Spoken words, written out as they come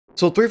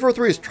So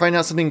 343 is trying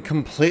out something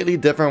completely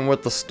different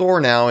with the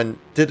store now, and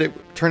did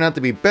it turn out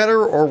to be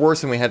better or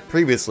worse than we had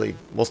previously?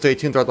 We'll stay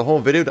tuned throughout the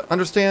whole video to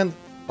understand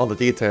all the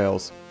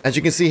details. As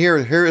you can see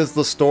here is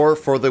the store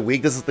for the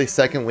week. This is the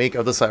second week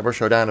of the Cyber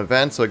Showdown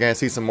event, so you're going to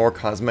see some more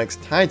cosmetics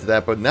tied to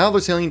that, but now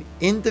they're selling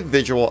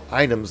individual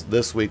items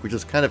this week, which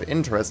is kind of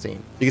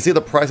interesting. You can see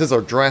the prices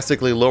are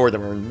drastically lower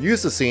than we're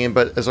used to seeing,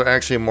 but is there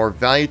actually more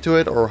value to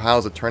it, or how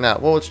does it turn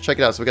out? Well, let's check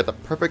it out. So we got the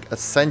Perfect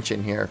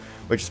Ascension here,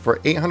 which is for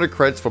 800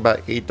 credits for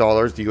about $8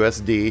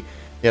 USD. You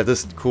have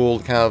this cool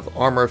kind of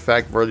armor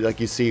effect where, like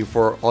you see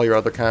for all your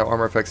other kind of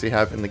armor effects you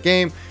have in the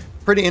game.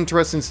 Pretty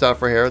interesting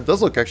stuff right here. It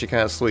does look actually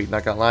kind of sweet,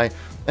 not gonna lie.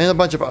 And a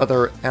bunch of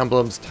other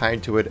emblems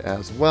tied to it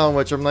as well,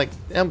 which I'm like,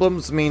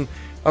 emblems, I mean,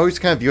 I always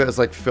kind of view it as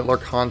like filler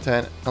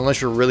content.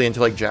 Unless you're really into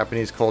like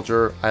Japanese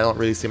culture, I don't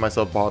really see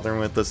myself bothering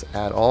with this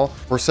at all.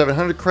 For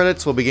 700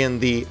 credits, we'll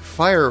begin the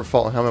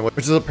Firefall helmet,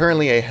 which is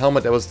apparently a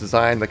helmet that was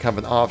designed, the kind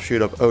of an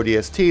offshoot of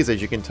ODSTs,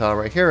 as you can tell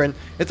right here. And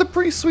it's a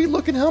pretty sweet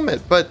looking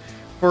helmet, but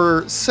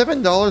for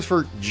 $7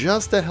 for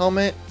just a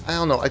helmet, I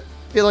don't know. I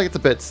feel like it's a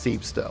bit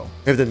steep still.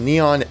 We have the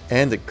neon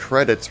end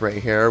credits right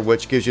here,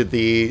 which gives you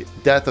the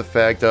death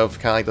effect of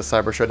kind of like the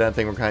Cyber Showdown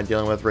thing we're kind of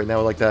dealing with right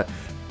now, like that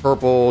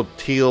purple,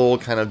 teal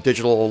kind of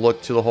digital look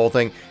to the whole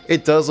thing.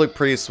 It does look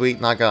pretty sweet,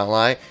 not gonna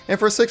lie. And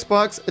for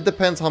 $6, it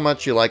depends how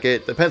much you like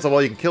it. Depends on how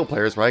well you can kill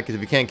players, right? Because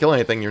if you can't kill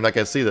anything, you're not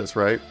gonna see this,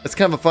 right? It's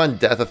kind of a fun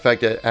death effect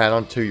to add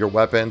on to your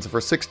weapons. For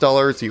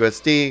 $6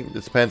 USD,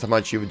 it depends how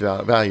much you would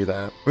value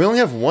that. We only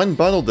have one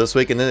bundle this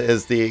week, and it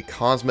is the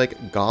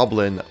Cosmic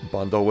Goblin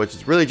bundle, which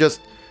is really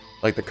just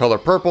like the color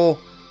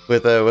purple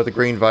with a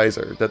green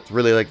visor. That's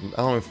really like,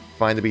 I don't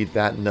find to be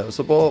that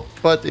noticeable.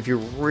 But if you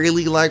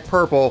really like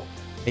purple,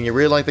 and you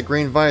really like the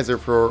green visor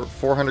for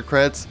 400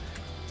 credits,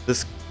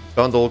 this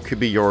bundle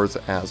could be yours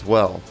as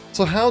well.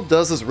 So how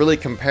does this really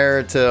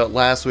compare to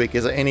last week?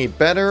 Is it any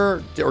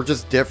better or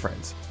just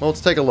different? Well,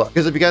 let's take a look.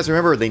 Because if you guys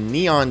remember, the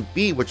Neon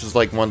Beat, which is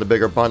like one of the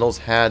bigger bundles,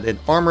 had an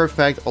armor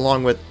effect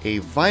along with a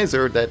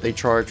visor that they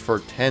charged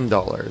for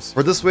 $10.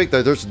 For this week,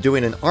 they're just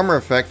doing an armor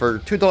effect for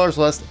 $2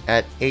 less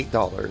at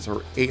 $8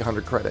 or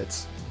 800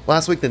 credits.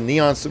 Last week, the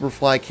Neon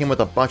Superfly came with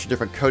a bunch of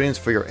different coatings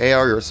for your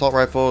AR, your assault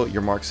rifle,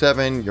 your Mark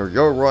 7, your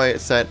Yoroi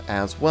set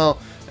as well.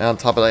 And on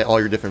top of that, all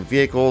your different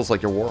vehicles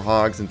like your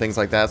Warhogs and things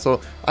like that. So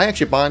I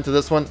actually bought into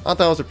this one. I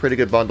thought it was a pretty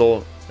good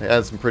bundle. It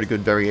had some pretty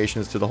good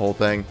variations to the whole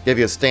thing. Gave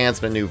you a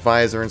stance and a new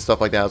visor and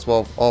stuff like that as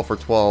well, all for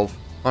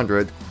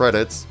 1,200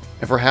 credits.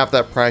 And for half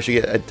that price, you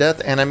get a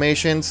death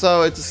animation,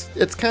 so it's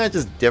kind of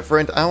just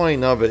different. I don't really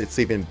know if it's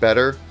even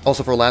better.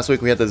 Also for last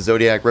week, we had the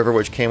Zodiac River,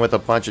 which came with a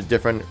bunch of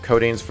different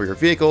coatings for your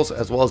vehicles,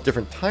 as well as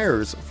different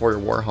tires for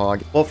your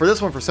Warhog. Well, for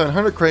this one, for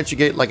 700 credits, you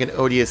get like an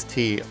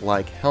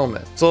ODST-like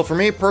helmet. So for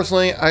me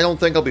personally, I don't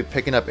think I'll be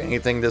picking up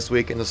anything this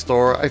week in the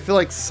store. I feel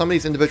like some of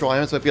these individual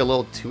items might be a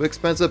little too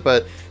expensive,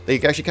 but they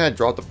actually kind of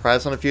dropped the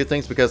price on a few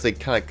things because they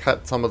kind of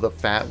cut some of the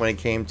fat when it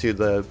came to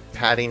the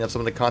padding of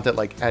some of the content,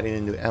 like adding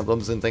in new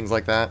emblems and things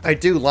like that. I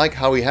do like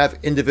how we have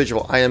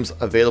individual items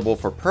available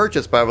for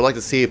purchase, but I would like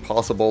to see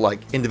possible like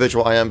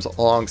individual items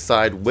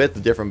alongside with the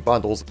different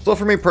bundles. So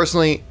for me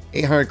personally,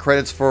 800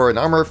 credits for an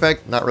armor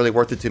effect, not really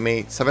worth it to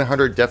me.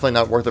 700, definitely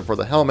not worth it for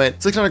the helmet.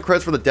 600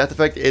 credits for the death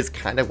effect is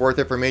kind of worth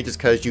it for me just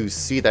because you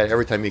see that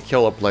every time you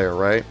kill a player,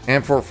 right?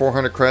 And for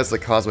 400 credits, the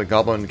Cosmic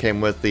Goblin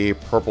came with the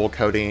purple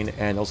coating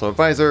and also a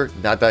visor.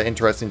 Not that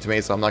interesting to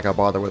me, so I'm not gonna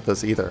bother with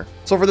this either.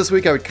 So for this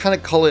week, I would kind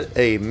of call it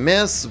a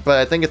miss, but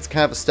I think it's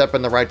kind of a step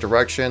in the right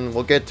direction.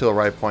 We'll get to the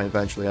right point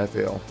eventually, I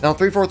feel. Now,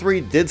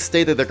 343 did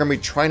state that they're gonna be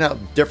trying out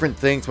different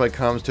things when it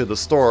comes to the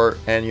store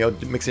and, you know,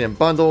 mixing in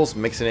bundles,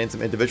 mixing in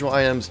some individual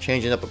items,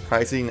 changing up the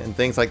pricing and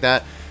things like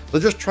that. They're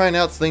just trying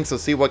out things to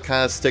see what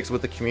kind of sticks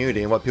with the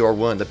community and what people are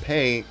willing to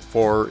pay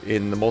for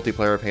in the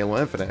multiplayer of Halo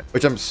Infinite,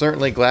 which I'm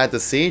certainly glad to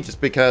see, just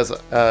because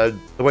the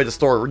way the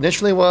store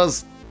initially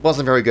wasn't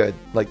very good,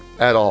 like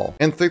at all.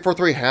 And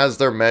 343 has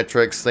their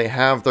metrics, they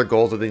have their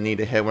goals that they need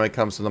to hit when it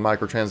comes to the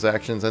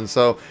microtransactions, and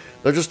so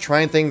they're just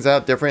trying things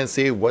out different and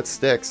see what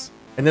sticks.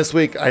 And this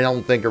week, I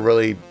don't think it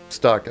really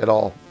stuck at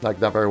all, like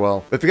not very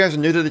well. But if you guys are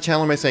new to the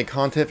channel and may see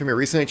content from me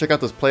recently, check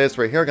out this playlist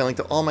right here. I got a link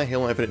to all my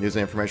Halo Infinite news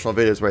and informational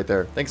videos right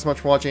there. Thanks so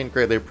much for watching,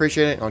 greatly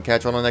appreciate it, and I'll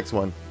catch you on the next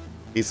one.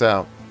 Peace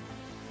out.